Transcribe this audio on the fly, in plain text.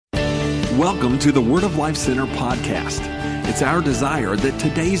Welcome to the Word of Life Center podcast. It's our desire that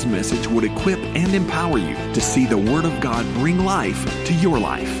today's message would equip and empower you to see the Word of God bring life to your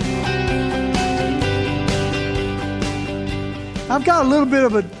life. I've got a little bit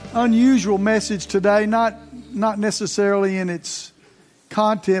of an unusual message today, not necessarily in its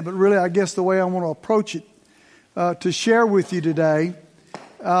content, but really I guess the way I want to approach it to share with you today.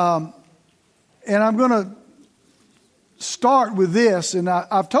 And I'm going to start with this, and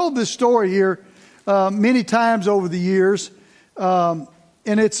I've told this story here many times over the years, and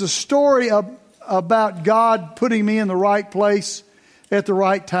it's a story about God putting me in the right place at the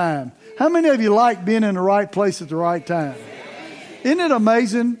right time. How many of you like being in the right place at the right time? Isn't it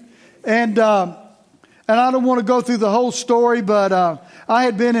amazing? And I don't want to go through the whole story, but I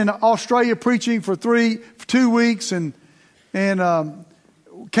had been in Australia preaching for 2 weeks, and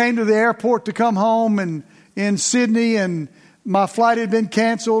came to the airport to come home and in Sydney, and my flight had been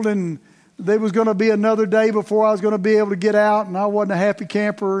canceled, and there was going to be another day before I was going to be able to get out, and I wasn't a happy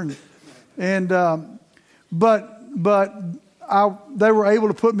camper, but they were able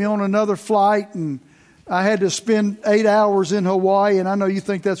to put me on another flight, and I had to spend 8 hours in Hawaii. And I know you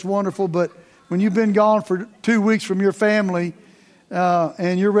think that's wonderful, but when you've been gone for 2 weeks from your family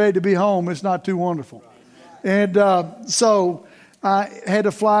and you're ready to be home, it's not too wonderful. And so I had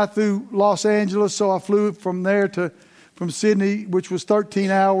to fly through Los Angeles, so I flew from Sydney, which was 13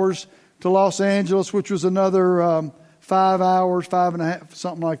 hours, to Los Angeles, which was another 5 hours, 5.5,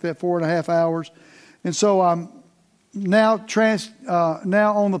 something like that, 4.5 hours. And so I'm now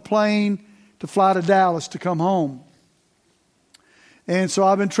on the plane to fly to Dallas to come home. And so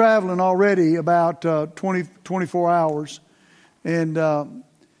I've been traveling already about 24 hours, and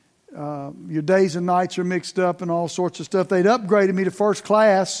your days and nights are mixed up and all sorts of stuff. They'd upgraded me to first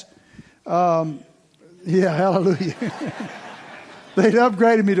class. Yeah, hallelujah. They'd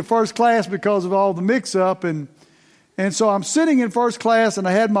upgraded me to first class because of all the mix-up. And so I'm sitting in first class, and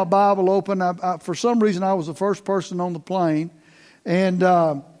I had my Bible open. For some reason, I was the first person on the plane. And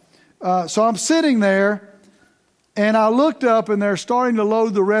so I'm sitting there, and I looked up, and they're starting to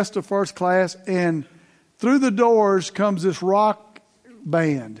load the rest of first class. And through the doors comes this rock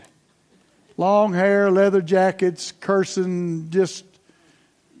band. Long hair, leather jackets, cursing, just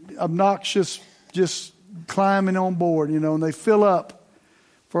obnoxious, just climbing on board, and they fill up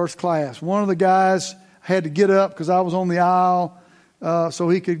first class. One of the guys had to get up because I was on the aisle so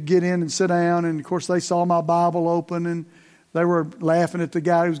he could get in and sit down. And, of course, they saw my Bible open, and they were laughing at the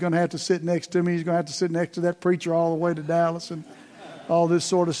guy who was going to have to sit next to me. He's going to have to sit next to that preacher all the way to Dallas and all this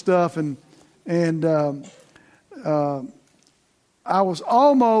sort of stuff. And I was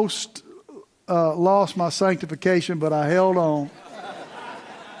almost lost my sanctification, but I held on.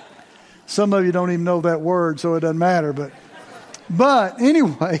 Some of you don't even know that word, so it doesn't matter. But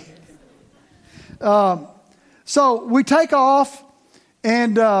anyway, so we take off,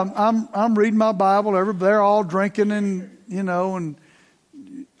 and I'm reading my Bible. They're all drinking and and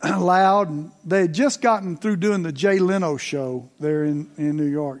loud. And they had just gotten through doing the Jay Leno show there in New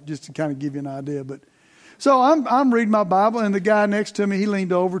York, just to kind of give you an idea. But so I'm reading my Bible, and the guy next to me, he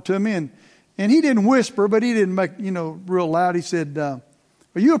leaned over to me, and he didn't whisper, but he didn't make, real loud. He said, "Are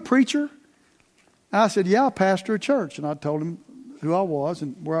you a preacher?" I said, "Yeah, I pastor a church." And I told him who I was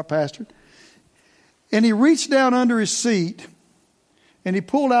and where I pastored. And he reached down under his seat, and he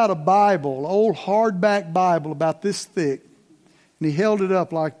pulled out a Bible, an old hardback Bible about this thick, and he held it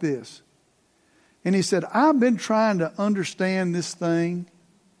up like this. And he said, "I've been trying to understand this thing.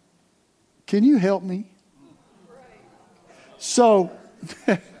 Can you help me?" So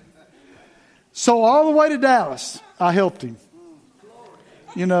all the way to Dallas, I helped him.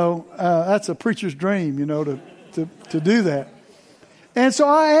 That's a preacher's dream, to do that. And so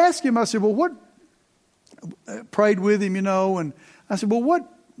I asked him, I said, "Well, what?" Prayed with him, and I said, "Well, what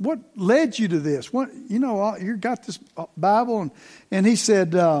led you to this? What, you got this Bible?" And he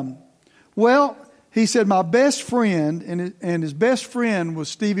said, my best friend, and his best friend was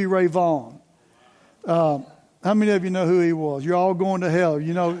Stevie Ray Vaughan. How many of you know who he was? You're all going to hell.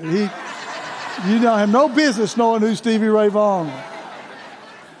 You don't have no business knowing who Stevie Ray Vaughan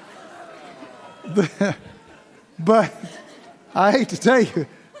was. But I hate to tell you,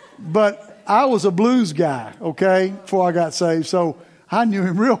 but I was a blues guy, okay, before I got saved. So I knew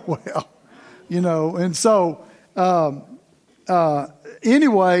him real well, And so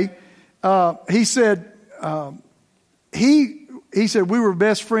anyway, he said he said we were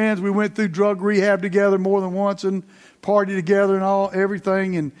best friends. We went through drug rehab together more than once and partied together and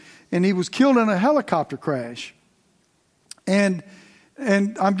everything. And he was killed in a helicopter crash. And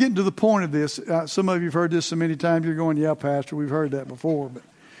I'm getting to the point of this. Some of you have heard this so many times. You're going, "Yeah, Pastor, we've heard that before."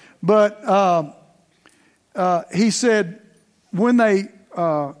 But he said when they,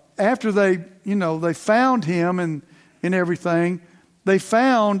 after they, they found him and everything, they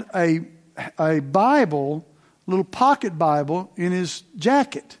found a Bible, little pocket Bible in his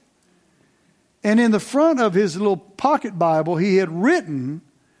jacket. And in the front of his little pocket Bible, he had written,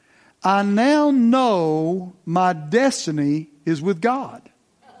 "I now know my destiny is with God."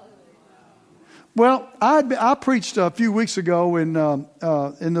 Well, I preached a few weeks ago in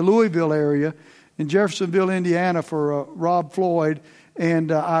the Louisville area, in Jeffersonville, Indiana, for Rob Floyd, and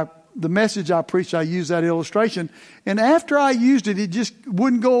the message I preached, I used that illustration. And after I used it, it just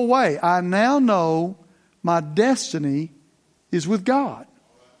wouldn't go away. I now know my destiny is with God.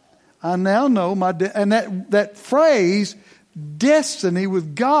 I now know and that phrase, destiny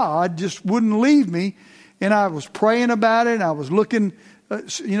with God, just wouldn't leave me. And I was praying about it. And I was looking,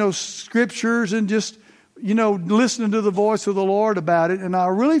 scriptures and just, listening to the voice of the Lord about it. And I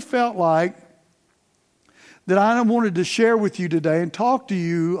really felt like that I wanted to share with you today and talk to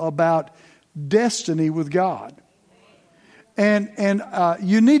you about destiny with God. And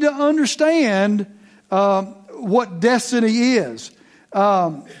you need to understand what destiny is.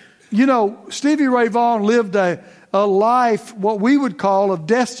 Stevie Ray Vaughan lived a life, what we would call of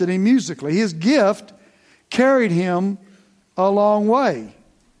destiny musically. His gift carried him a long way,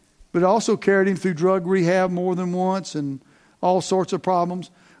 but also carried him through drug rehab more than once and all sorts of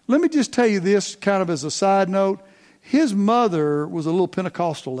problems. Let me just tell you this kind of as a side note. His mother was a little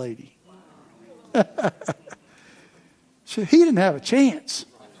Pentecostal lady. So he didn't have a chance.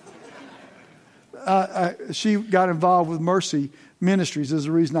 She got involved with Mercy Ministries is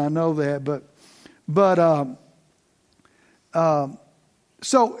the reason I know that.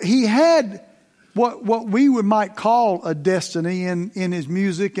 So he had what we might call a destiny in his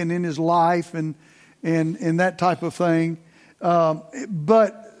music and in his life and that type of thing.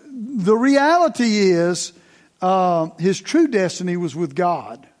 But the reality is his true destiny was with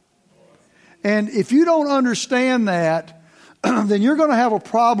God. And if you don't understand that, then you're going to have a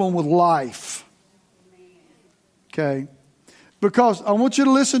problem with life. Okay? Because I want you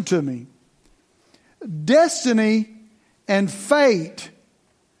to listen to me. Destiny and fate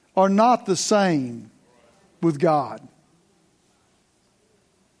are not the same with God.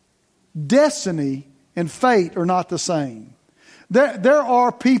 Destiny and fate are not the same. There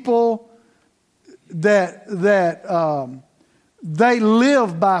are people that they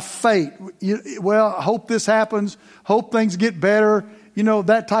live by fate. Well, I hope this happens. Hope things get better.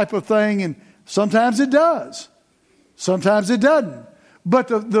 That type of thing. And sometimes it does. Sometimes it doesn't.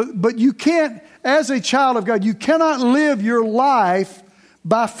 But you can't, as a child of God, you cannot live your life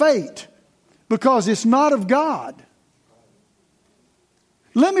by fate because it's not of God.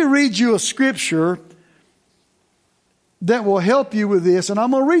 Let me read you a scripture that will help you with this. And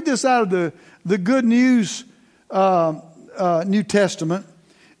I'm going to read this out of the Good News New Testament.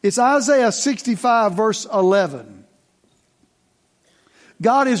 It's Isaiah 65 verse 11.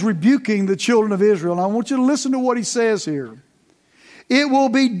 God is rebuking the children of Israel. And I want you to listen to what he says here. It will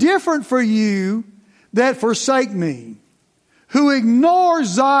be different for you that forsake me, who ignore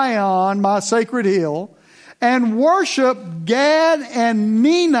Zion, my sacred hill, and worship Gad and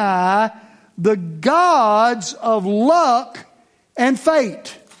Menai, the gods of luck and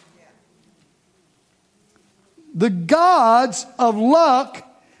fate. The gods of luck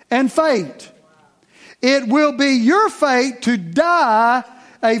and fate. It will be your fate to die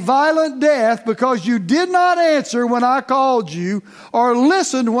a violent death because you did not answer when I called you or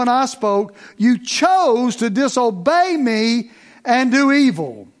listened when I spoke. You chose to disobey me and do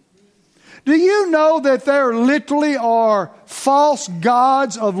evil. Do you know that there literally are false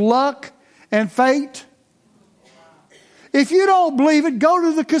gods of luck and fate? If you don't believe it, go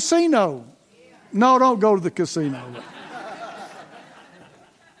to the casino. No, don't go to the casino.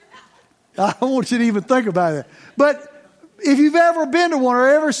 I don't want you to even think about it. But if you've ever been to one or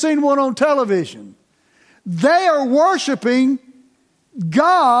ever seen one on television, they are worshiping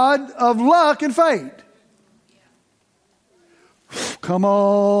God of luck and fate. Come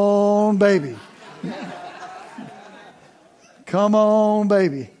on, baby. Come on,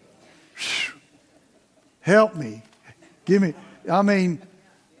 baby. Help me. Give me.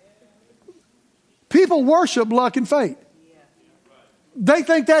 People worship luck and fate. They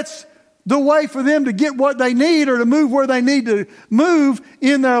think that's the way for them to get what they need or to move where they need to move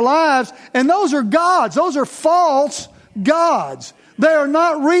in their lives. And those are gods. Those are false gods. They are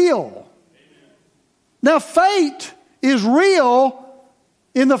not real. Now, fate is real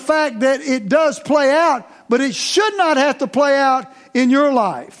in the fact that it does play out, but it should not have to play out in your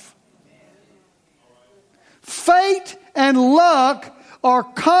life. Fate and luck are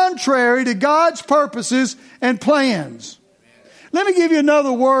contrary to God's purposes and plans. Let me give you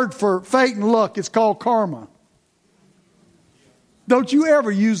another word for fate and luck. It's called karma. Don't you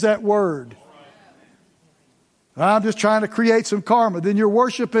ever use that word. I'm just trying to create some karma. Then you're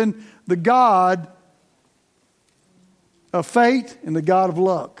worshiping the God of fate and the God of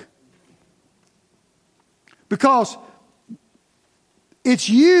luck. Because it's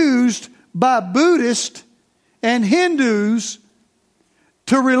used by Buddhists and Hindus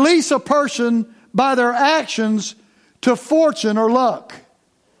to release a person by their actions to fortune or luck.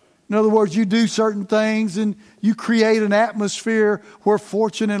 In other words, you do certain things and you create an atmosphere where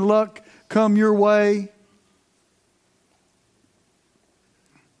fortune and luck come your way.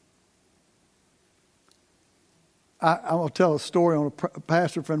 I'm going to tell a story on a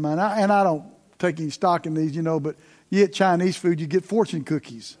pastor friend of mine. And I don't take any stock in these, but you eat Chinese food, you get fortune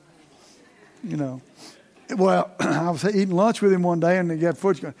cookies. Well, I was eating lunch with him one day, and he had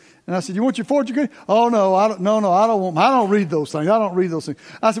fortune cookies. And I said, "You want your fortune cookie?" "Oh no, I don't want. I don't read those things. I don't read those things."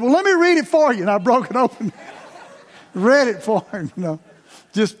 I said, "Well, let me read it for you." And I broke it open, read it for him.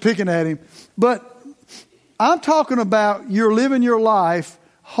 Just picking at him. But I'm talking about you're living your life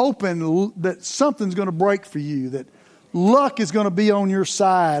hoping that something's going to break for you, that luck is going to be on your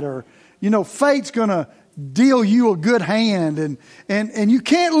side, or fate's going to deal you a good hand, and you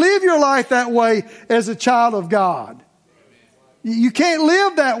can't live your life that way as a child of God. You can't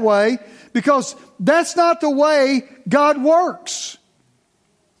live that way because that's not the way God works.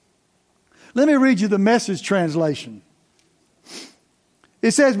 Let me read you the Message translation.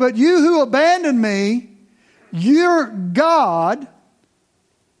 It says, "But you who abandon me, your God,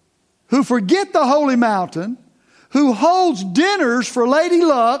 who forget the holy mountain, who holds dinners for Lady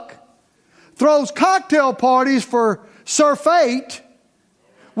Luck, throws cocktail parties for Sir Fate.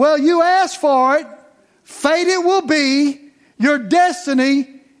 Well, you asked for it. Fate it will be. Your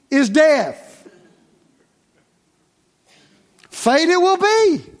destiny is death." Fate it will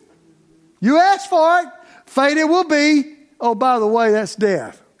be. You asked for it. Fate it will be. Oh, by the way, that's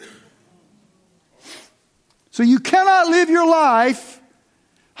death. So you cannot live your life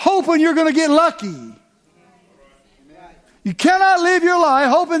hoping you're going to get lucky. You cannot live your life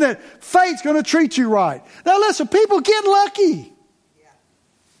hoping that fate's going to treat you right. Now listen, people get lucky.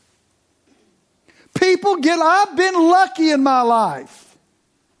 I've been lucky in my life.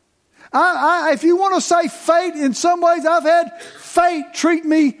 If you want to say fate, in some ways I've had fate treat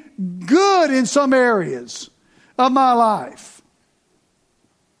me good in some areas of my life.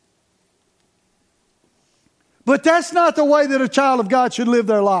 But that's not the way that a child of God should live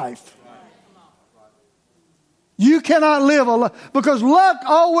their life. You cannot live because luck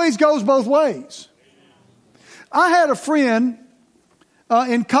always goes both ways. I had a friend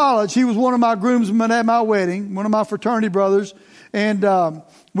in college. He was one of my groomsmen at my wedding, one of my fraternity brothers, and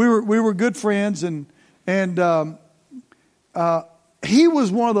we were good friends. And he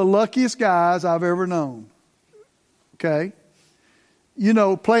was one of the luckiest guys I've ever known. Okay,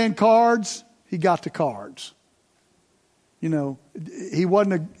 playing cards, he got the cards. He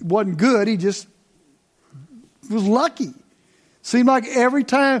wasn't good. He just was lucky. Seemed like every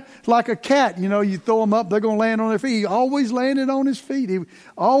time, like a cat, you throw them up, they're going to land on their feet. He always landed on his feet. He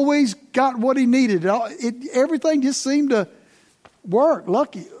always got what he needed. Everything just seemed to work.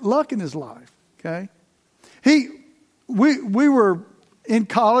 Luck in his life. Okay, we were in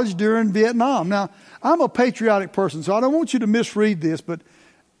college during Vietnam. Now, I'm a patriotic person, so I don't want you to misread this, but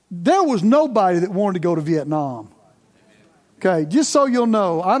there was nobody that wanted to go to Vietnam. Okay, just so you'll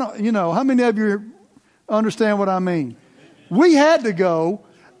know, how many of you understand what I mean? We had to go.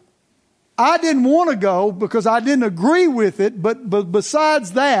 I didn't want to go because I didn't agree with it. But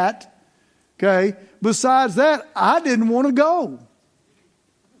besides that, I didn't want to go.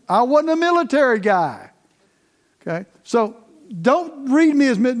 I wasn't a military guy. Okay, so don't read me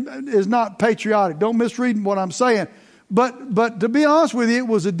as not patriotic. Don't misread what I'm saying. But to be honest with you, it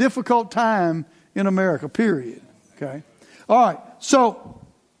was a difficult time in America. Period. Okay. All right. So.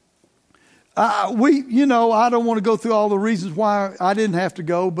 I don't want to go through all the reasons why I didn't have to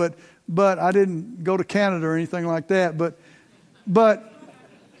go, but I didn't go to Canada or anything like that. But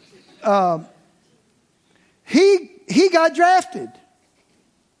he got drafted.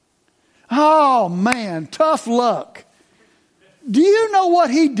 Oh man, tough luck. Do you know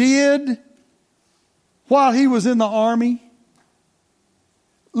what he did while he was in the Army?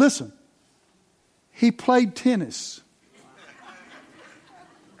 Listen, he played tennis.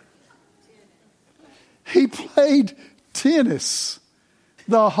 He played tennis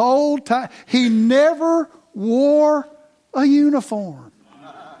the whole time. He never wore a uniform.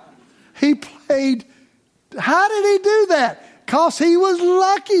 He played. How did he do that? because he was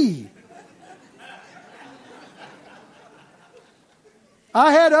lucky.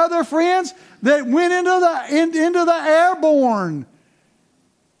 I had other friends that went into the airborne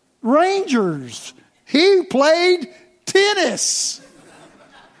Rangers. He played tennis.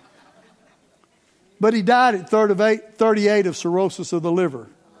 But he died at 38 of cirrhosis of the liver.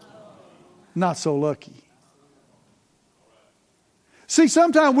 Not so lucky. See,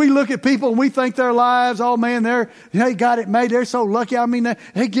 sometimes we look at people and we think their lives, oh man, they got it made. They're so lucky. I mean,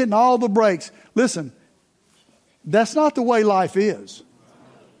 they're getting all the breaks. Listen, that's not the way life is.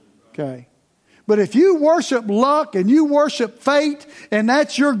 Okay. But if you worship luck and you worship fate and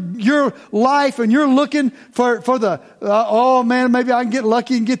that's your life and you're looking for the, oh man, maybe I can get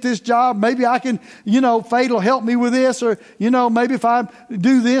lucky and get this job. Maybe I can, fate will help me with this, or, maybe if I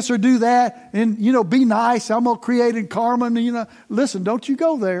do this or do that and, be nice, I'm going to create in karma. And, listen, don't you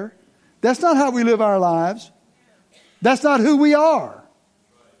go there. That's not how we live our lives. That's not who we are.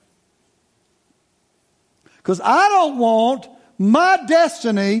 Because I don't want my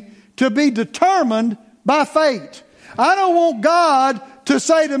destiny to be determined by fate. I don't want God to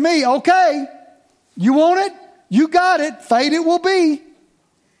say to me, okay, you want it? You got it. Fate it will be.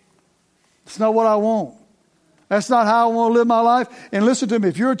 That's not what I want. That's not how I want to live my life. And listen to me,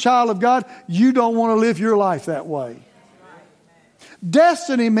 if you're a child of God, you don't want to live your life that way.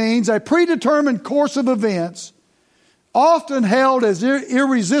 Destiny means a predetermined course of events, often held as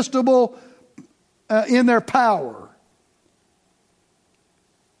irresistible in their power.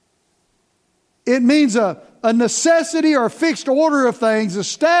 It means a necessity or a fixed order of things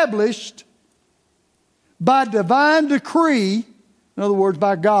established by divine decree, in other words,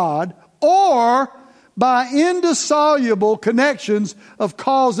 by God, or by indissoluble connections of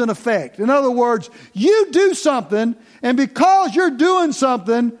cause and effect. In other words, you do something, and because you're doing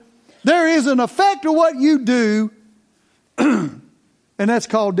something, there is an effect of what you do, and that's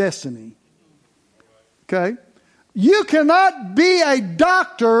called destiny. Okay? You cannot be a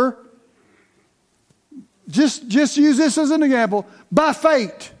doctor, just use this as an example, by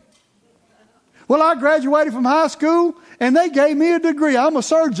fate. Well, I graduated from high school and they gave me a degree. I'm a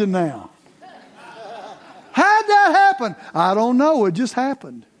surgeon now. How'd that happen? I don't know. It just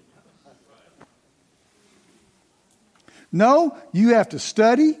happened. No, you have to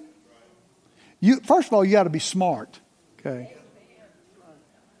study. First of all, you got to be smart. Okay.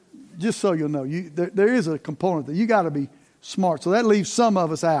 Just so you'll know, there is a component that you got to be smart. So that leaves some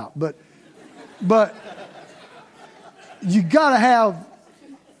of us out, but you got to have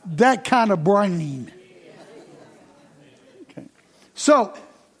that kind of brain. Okay. So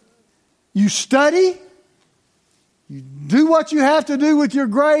you study, you do what you have to do with your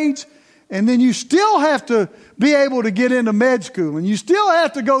grades, and then you still have to be able to get into med school, and you still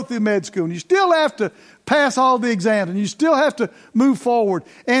have to go through med school, and you still have to pass all the exams, and you still have to move forward.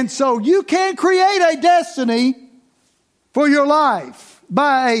 And so you can create a destiny for your life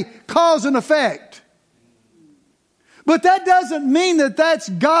by a cause and effect. But that doesn't mean that that's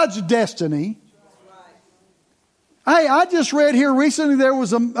God's destiny. Hey, I just read here recently there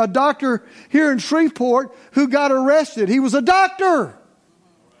was a doctor here in Shreveport who got arrested. He was a doctor.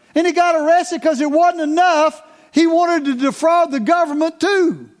 And he got arrested because it wasn't enough. He wanted to defraud the government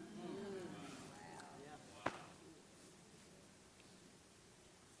too.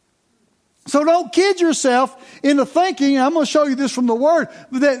 So don't kid yourself into thinking, I'm going to show you this from the Word,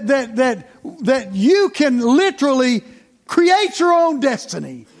 that you can literally create your own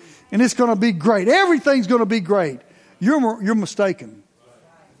destiny. And it's going to be great. Everything's going to be great. You're mistaken.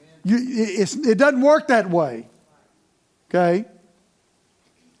 It doesn't work that way. Okay?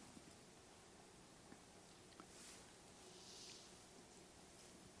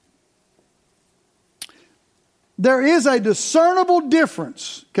 There is a discernible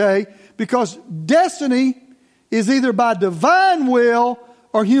difference, okay? Because destiny is either by divine will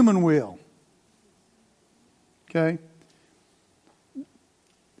or human will. Okay?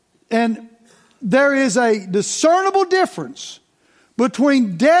 And there is a discernible difference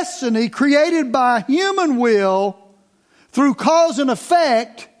between destiny created by human will through cause and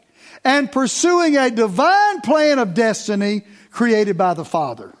effect and pursuing a divine plan of destiny created by the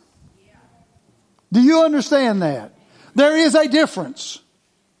Father. Do you understand that? There is a difference.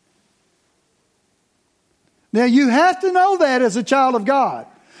 Now you have to know that as a child of God,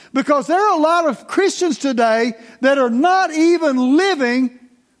 because there are a lot of Christians today that are not even living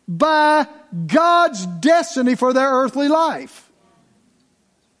by God's destiny for their earthly life.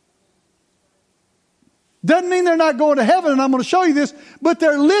 Doesn't mean they're not going to heaven, and I'm going to show you this, but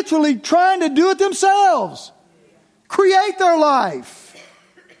they're literally trying to do it themselves. Create their life.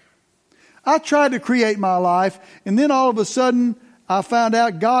 I tried to create my life, and then all of a sudden, I found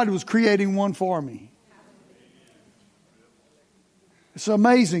out God was creating one for me. It's an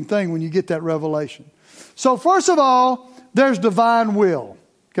amazing thing when you get that revelation. So first of all, there's divine will.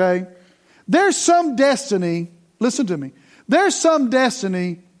 Okay? There's some destiny, listen to me, there's some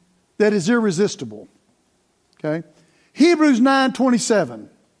destiny that is irresistible. Okay? Hebrews 9:27.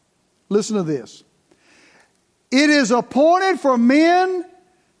 Listen to this. It is appointed for men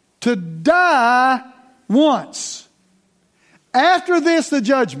to die once. After this, the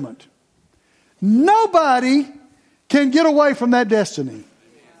judgment. Nobody can get away from that destiny.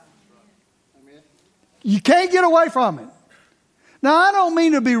 You can't get away from it. Now, I don't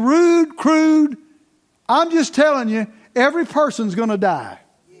mean to be rude, crude. I'm just telling you, every person's going to die.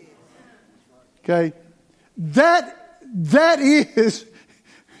 Okay? That is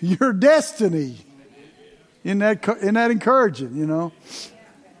your destiny. Isn't that encouraging, you know?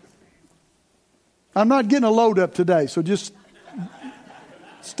 I'm not getting a load up today, so just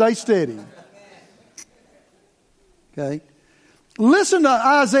stay steady. Okay? Listen to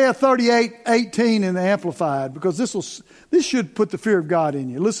Isaiah 38:18 in the Amplified, because this should put the fear of God in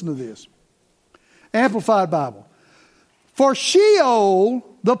you. Listen to this. Amplified Bible. For Sheol,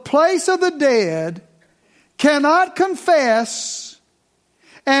 the place of the dead, cannot confess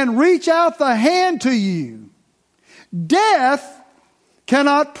and reach out the hand to you. Death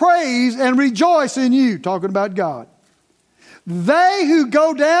cannot praise and rejoice in you. Talking about God. They who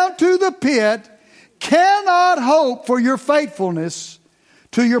go down to the pit cannot hope for your faithfulness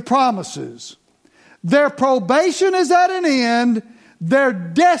to your promises. Their probation is at an end. Their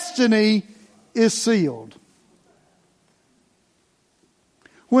destiny is sealed.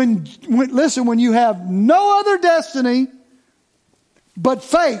 When you have no other destiny but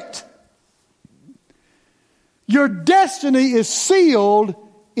fate, your destiny is sealed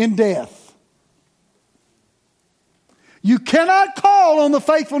in death. You cannot call on the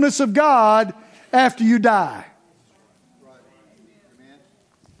faithfulness of God after you die.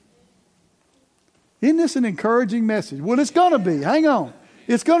 Isn't this an encouraging message? Well, it's going to be. Hang on.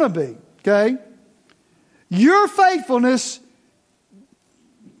 It's going to be. Okay? Your faithfulness,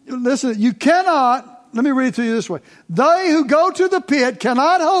 listen, you cannot, let me read it to you this way. They who go to the pit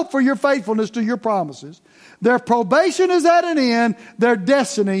cannot hope for your faithfulness to your promises. Their probation is at an end. Their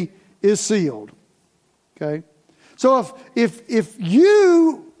destiny is sealed. Okay? So if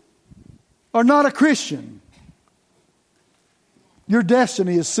you are not a Christian, your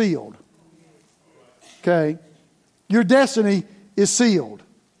destiny is sealed. Okay? Your destiny is sealed.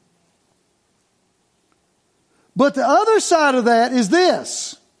 But the other side of that is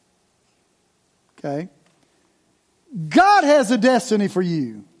this. Okay? God has a destiny for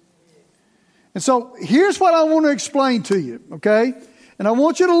you. And so here's what I want to explain to you. Okay? And I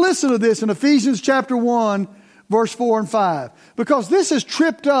want you to listen to this in Ephesians chapter 1, verse 4 and 5. Because this has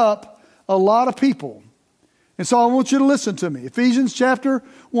tripped up a lot of people. And so I want you to listen to me. Ephesians chapter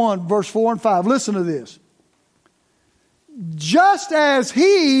 1, verse 4 and 5. Listen to this. Just as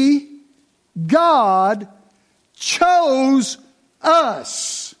He, God, chose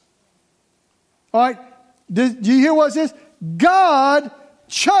us. All right? Do you hear what it says? God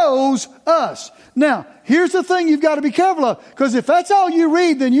chose us. Now, here's the thing you've got to be careful of. Because if that's all you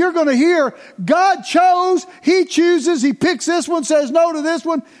read, then you're going to hear God chose, He chooses, He picks this one, says no to this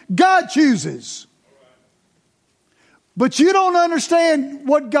one. God chooses. But you don't understand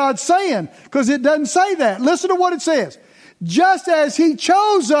what God's saying because it doesn't say that. Listen to what it says. Just as He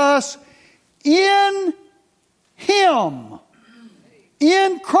chose us in Him,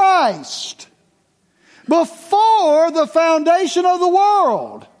 in Christ, before the foundation of the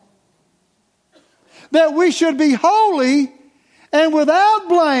world, that we should be holy and without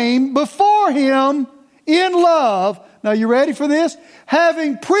blame before Him in love. Now, you ready for this?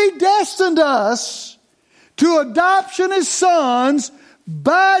 Having predestined us to adoption as sons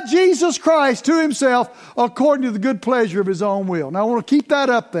by Jesus Christ to Himself according to the good pleasure of His own will. Now, I want to keep that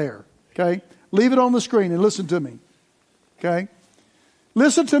up there. Okay? Leave it on the screen and listen to me. Okay?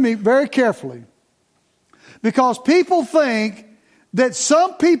 Listen to me very carefully. Because people think that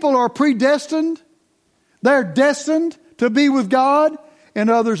some people are predestined, they're destined to be with God, and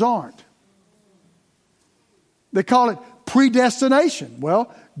others aren't. They call it predestination.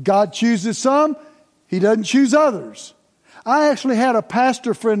 Well, God chooses some, He doesn't choose others. I actually had a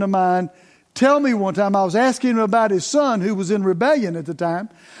pastor friend of mine tell me one time, I was asking him about his son who was in rebellion at the time.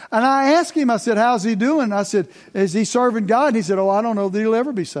 And I asked him, I said, how's he doing? I said, is he serving God? And he said, oh, I don't know that he'll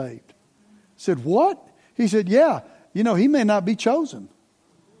ever be saved. I said, what? He said, yeah, he may not be chosen.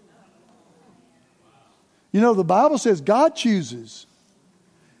 The Bible says God chooses.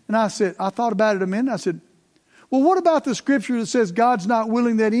 And I thought about it a minute. I said, well, what about the scripture that says God's not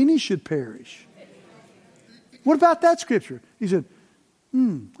willing that any should perish? What about that scripture? He said,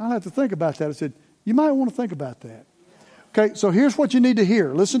 I'll have to think about that. I said, you might want to think about that. Okay, so here's what you need to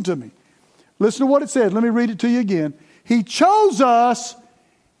hear. Listen to me. Listen to what it says. Let me read it to you again. He chose us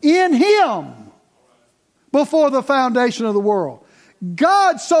in Him before the foundation of the world.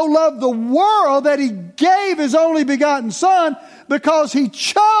 God so loved the world that He gave His only begotten Son because He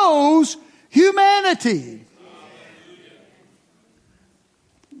chose humanity.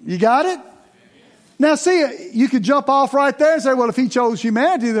 You got it? Now see, you could jump off right there and say, well, if He chose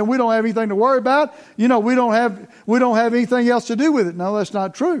humanity, then we don't have anything to worry about. We don't have anything else to do with it. No, that's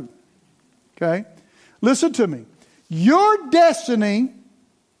not true. Okay? Listen to me. Your destiny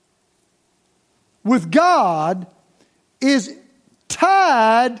with God is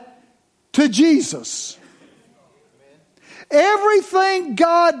tied to Jesus. Everything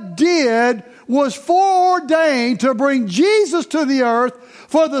God did was foreordained to bring Jesus to the earth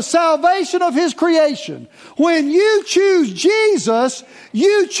for the salvation of His creation. When you choose Jesus,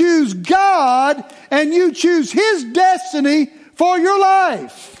 you choose God and you choose His destiny for your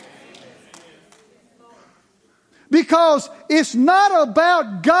life. Because it's not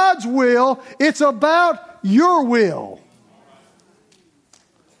about God's will, it's about your will.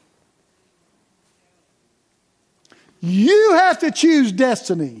 You have to choose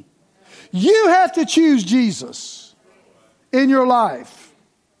destiny. You have to choose Jesus in your life.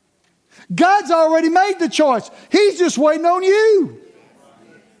 God's already made the choice. He's just waiting on you.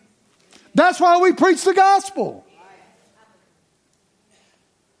 That's why we preach the gospel.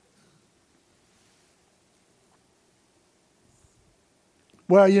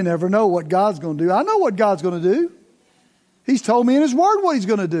 Well, you never know what God's going to do. I know what God's going to do. He's told me in His Word what He's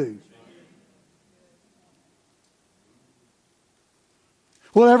going to do.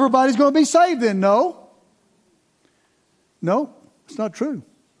 Well, everybody's going to be saved then. No, it's not true.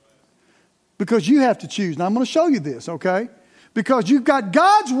 Because you have to choose. Now, I'm going to show you this, okay? Because you've got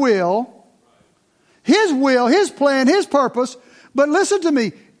God's will, His plan, His purpose. But listen to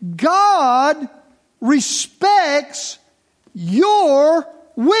me. God respects your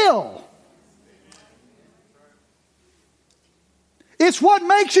will. It's what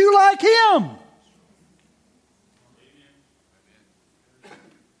makes you like Him.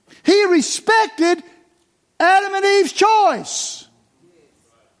 He respected Adam and Eve's choice.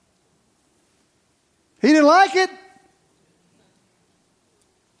 He didn't like it,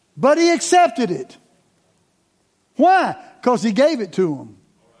 but He accepted it. Why? Because He gave it to them.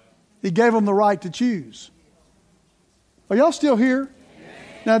 He gave them the right to choose. Are y'all still here?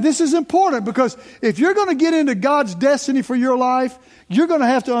 Now this is important because if you're going to get into God's destiny for your life, you're going to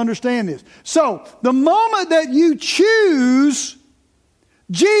have to understand this. So the moment that you choose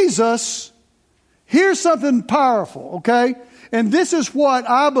Jesus, here's something powerful, okay? And this is what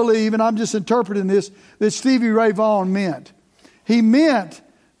I believe, and I'm just interpreting this, that Stevie Ray Vaughan meant. He meant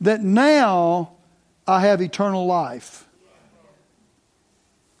that now I have eternal life.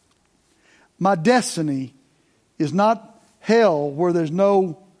 My destiny is not hell where there's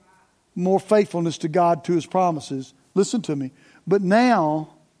no more faithfulness to God, to His promises. Listen to me. But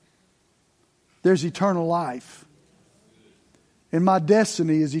now there's eternal life. And my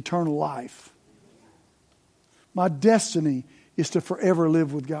destiny is eternal life. My destiny is to forever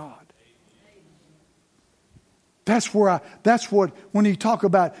live with God. That's what, when you talk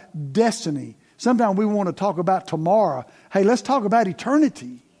about destiny, sometimes we want to talk about tomorrow. Hey, let's talk about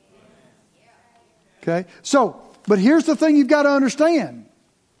eternity. Okay? So, but here's the thing you've got to understand.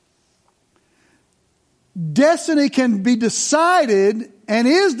 Destiny can be decided and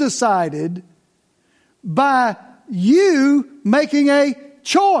is decided by you making a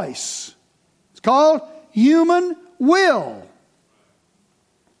choice. It's called human will.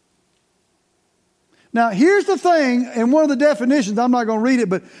 Now, here's the thing, and one of the definitions, I'm not going to read it,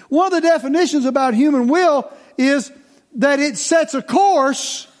 but one of the definitions about human will is that it sets a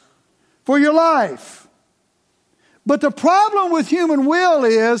course for your life. But the problem with human will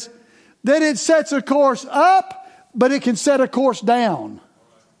is that it sets a course up, but it can set a course down.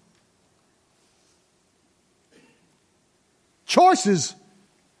 Choices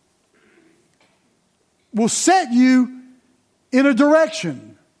will set you in a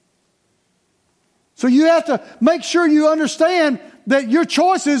direction. So you have to make sure you understand that your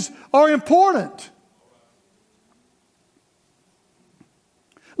choices are important.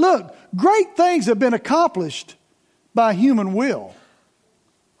 Look, great things have been accomplished by human will.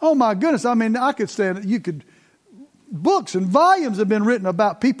 Oh my goodness, I mean, books and volumes have been written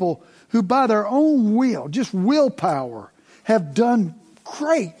about people who by their own will, just willpower, have done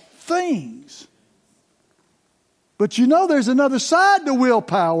great things. But you know there's another side to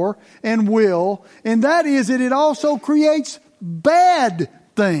willpower and will, and that is that it also creates bad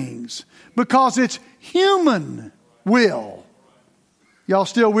things because it's human will. Y'all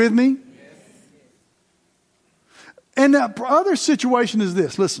still with me? And the other situation is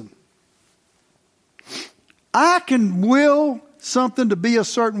this. Listen. I can will something to be a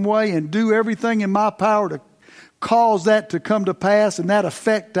certain way and do everything in my power to cause that to come to pass and that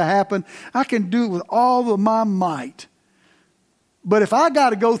effect to happen. I can do it with all of my might. But if I got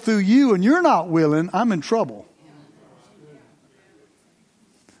to go through you and you're not willing, I'm in trouble.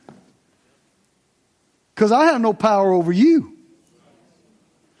 Because I have no power over you.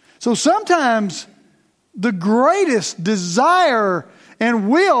 So sometimes the greatest desire and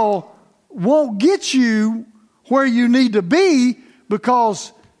will won't get you where you need to be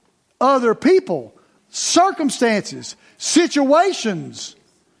because other people, circumstances, situations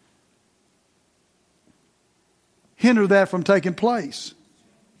hinder that from taking place.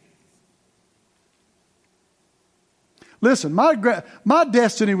 Listen, my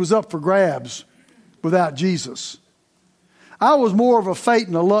destiny was up for grabs without Jesus. I was more of a fate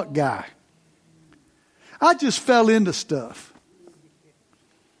and a luck guy. I just fell into stuff.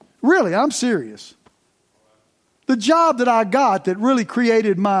 Really, I'm serious. The job that I got that really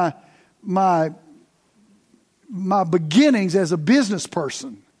created my beginnings as a business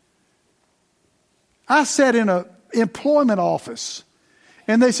person. I sat in an employment office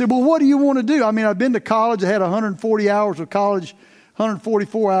and they said, well, what do you want to do? I mean, I'd been to college. I had 140 hours of college,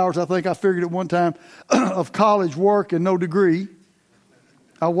 144 hours, I think I figured at one time, of college work and no degree.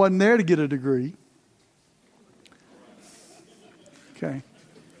 I wasn't there to get a degree. Okay.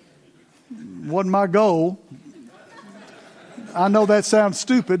 Wasn't my goal. I know that sounds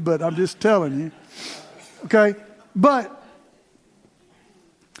stupid, but I'm just telling you. Okay. But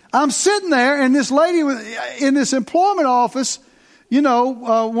I'm sitting there and this lady in this employment office, one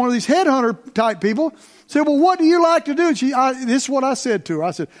of these headhunter type people said, well, what do you like to do? And this is what I said to her.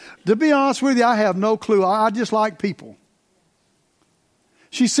 I said, to be honest with you, I have no clue. I just like people.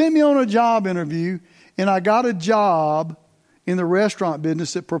 She sent me on a job interview and I got a job in the restaurant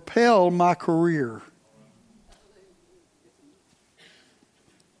business that propelled my career.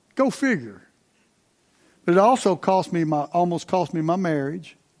 Go figure. But it also almost cost me my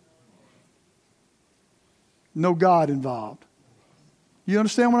marriage. No God involved. You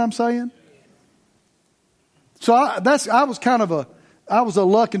understand what I'm saying? So I was a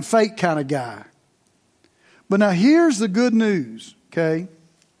luck and fate kind of guy. But now here's the good news, okay?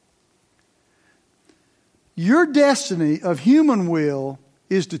 Your destiny of human will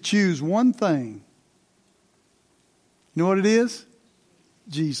is to choose one thing. You know what it is?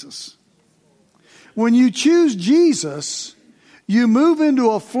 Jesus. When you choose Jesus, you move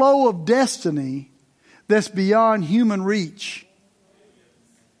into a flow of destiny that's beyond human reach.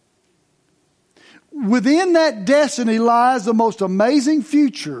 Within that destiny lies the most amazing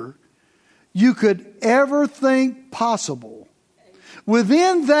future you could ever think possible.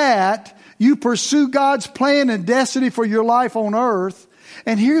 Within that, you pursue God's plan and destiny for your life on earth.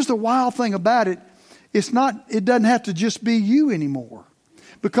 And here's the wild thing about it. It doesn't have to just be you anymore.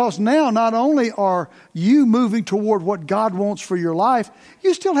 Because now not only are you moving toward what God wants for your life,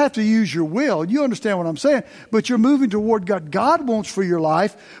 you still have to use your will. You understand what I'm saying? But you're moving toward what God wants for your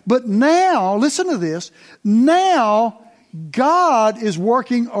life. But now, listen to this, now God is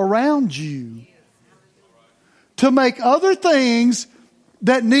working around you to make other things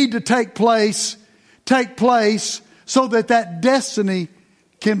that need to take place so that destiny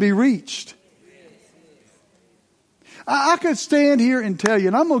can be reached. I could stand here and tell you,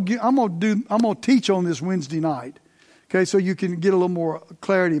 and I'm gonna teach on this Wednesday night, okay, so you can get a little more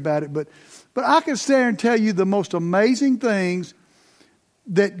clarity about it. But I could stand and tell you the most amazing things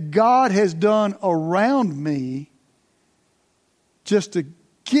that God has done around me just to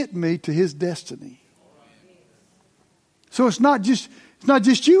get me to His destiny. So it's not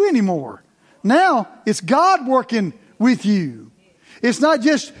just you anymore. Now it's God working with you. It's not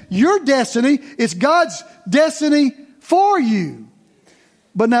just your destiny; it's God's destiny for you.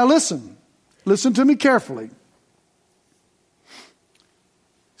 But now listen to me carefully.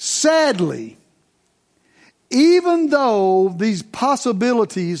 Sadly, even though these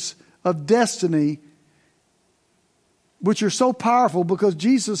possibilities of destiny, which are so powerful, because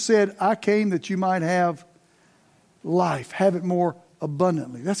Jesus said, I came that you might have life, have it more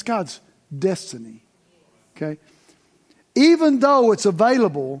abundantly. That's God's destiny. Okay? Even though it's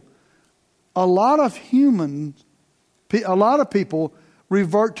available, a lot of people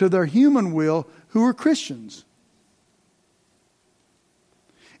revert to their human will who are Christians.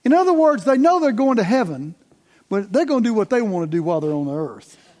 In other words, they know they're going to heaven, but they're going to do what they want to do while they're on the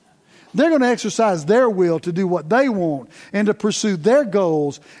earth. They're going to exercise their will to do what they want and to pursue their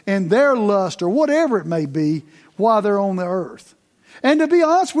goals and their lust or whatever it may be while they're on the earth. And to be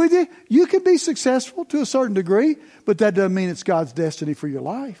honest with you, you can be successful to a certain degree, but that doesn't mean it's God's destiny for your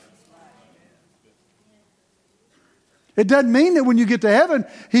life. It doesn't mean that when you get to heaven,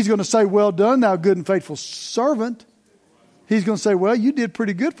 He's going to say, well done, thou good and faithful servant. He's going to say, well, you did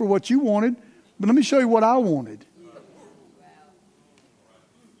pretty good for what you wanted, but let me show you what I wanted.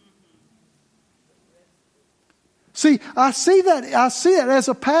 See, I see that as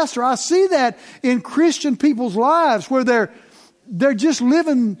a pastor. I see that in Christian people's lives where they're just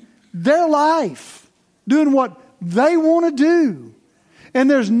living their life, doing what they want to do. And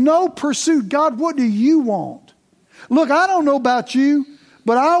there's no pursuit. God, what do you want? Look, I don't know about you,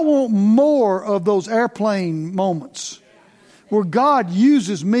 but I want more of those airplane moments where God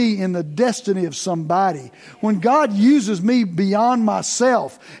uses me in the destiny of somebody. When God uses me beyond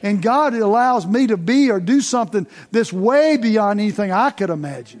myself and God allows me to be or do something that's way beyond anything I could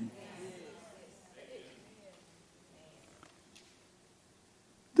imagine.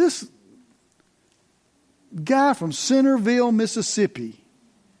 This guy from Centerville, Mississippi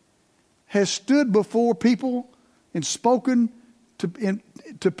has stood before people and spoken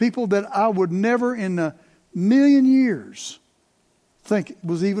to people that I would never in a million years think it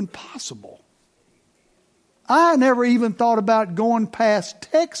was even possible. I never even thought about going past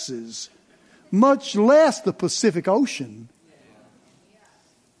Texas, much less the Pacific Ocean.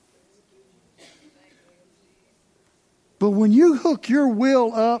 But when you hook your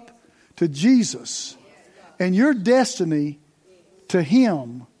will up to Jesus and your destiny to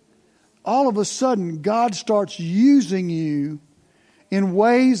Him, all of a sudden God starts using you in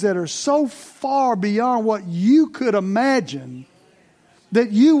ways that are so far beyond what you could imagine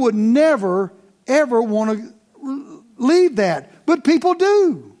that you would never, ever want to leave that. But people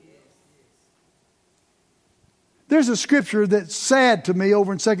do. There's a scripture that's sad to me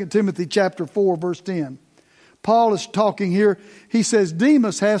over in 2 Timothy chapter 4, verse 10. Paul is talking here. He says,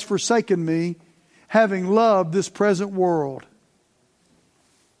 Demas has forsaken me, having loved this present world.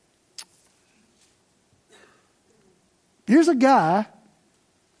 Here's a guy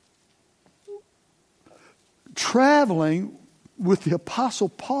traveling with the Apostle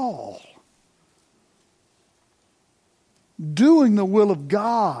Paul, doing the will of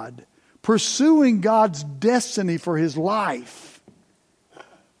God, pursuing God's destiny for his life.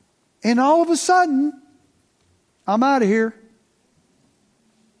 And all of a sudden, I'm out of here.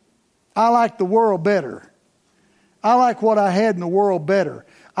 I like the world better. I like what I had in the world better.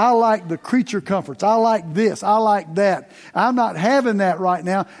 I like the creature comforts. I like this. I like that. I'm not having that right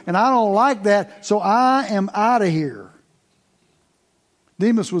now, and I don't like that, so I am out of here.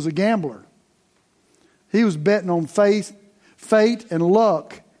 Demas was a gambler. He was betting on fate, and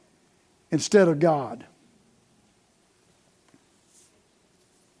luck instead of God.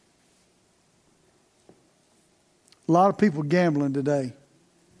 A lot of people gambling today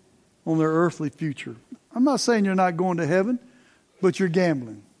on their earthly future. I'm not saying you're not going to heaven, but you're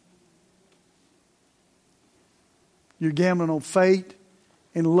gambling. You're gambling on fate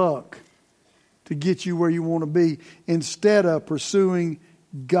and luck to get you where you want to be instead of pursuing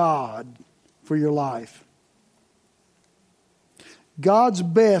God for your life. God's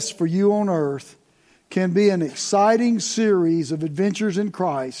best for you on earth can be an exciting series of adventures in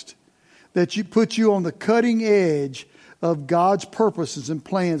Christ that you put you on the cutting edge of God's purposes and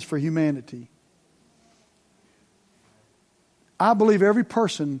plans for humanity. I believe every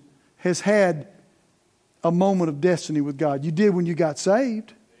person has had a moment of destiny with God. You did when you got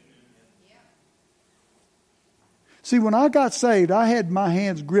saved. See, when I got saved, I had my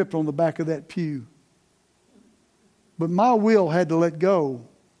hands gripped on the back of that pew. But my will had to let go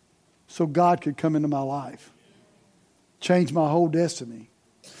so God could come into my life. Change my whole destiny.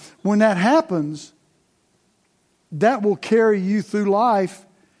 When that happens, that will carry you through life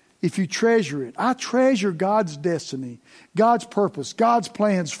if you treasure it. I treasure God's destiny, God's purpose, God's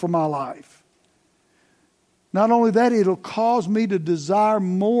plans for my life. Not only that, it'll cause me to desire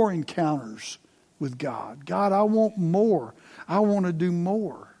more encounters with God. God, I want more. I want to do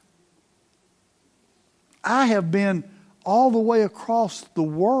more. I have been all the way across the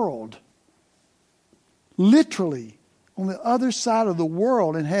world, literally on the other side of the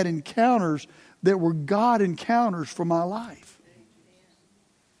world, and had encounters that were God encounters for my life.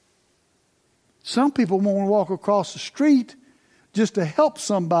 Some people want to walk across the street just to help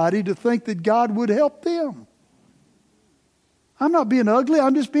somebody to think that God would help them. I'm not being ugly,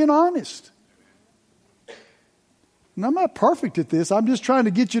 I'm just being honest. And I'm not perfect at this. I'm just trying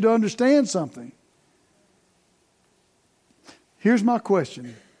to get you to understand something. Here's my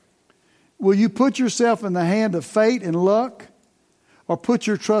question. Will you put yourself in the hand of fate and luck, or put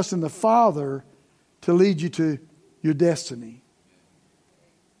your trust in the Father to lead you to your destiny?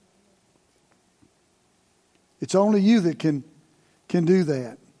 It's only you that can do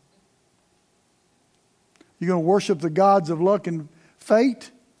that. You're going to worship the gods of luck and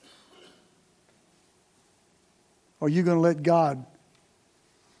fate? Or are you going to let God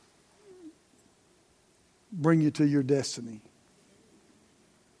bring you to your destiny?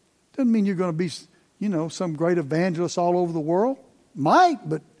 Doesn't mean you're going to be, some great evangelist all over the world. Might,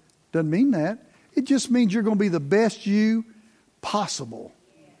 but doesn't mean that. It just means you're going to be the best you possible,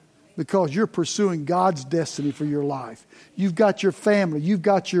 because you're pursuing God's destiny for your life. You've got your family. You've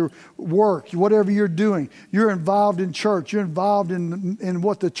got your work, whatever you're doing. You're involved in church. You're involved in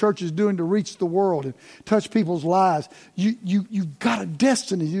what the church is doing to reach the world and touch people's lives. You've got a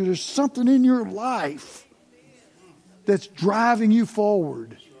destiny. There's something in your life that's driving you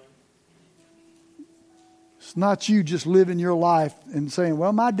forward. It's not you just living your life and saying,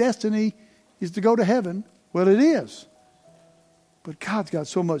 well, my destiny is to go to heaven. Well, it is. But God's got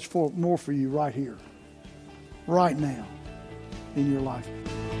so much more for you right here, right now, in your life.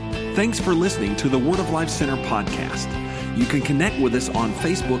 Thanks for listening to the Word of Life Center podcast. You can connect with us on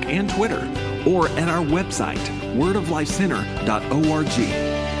Facebook and Twitter, or at our website, wordoflifecenter.org.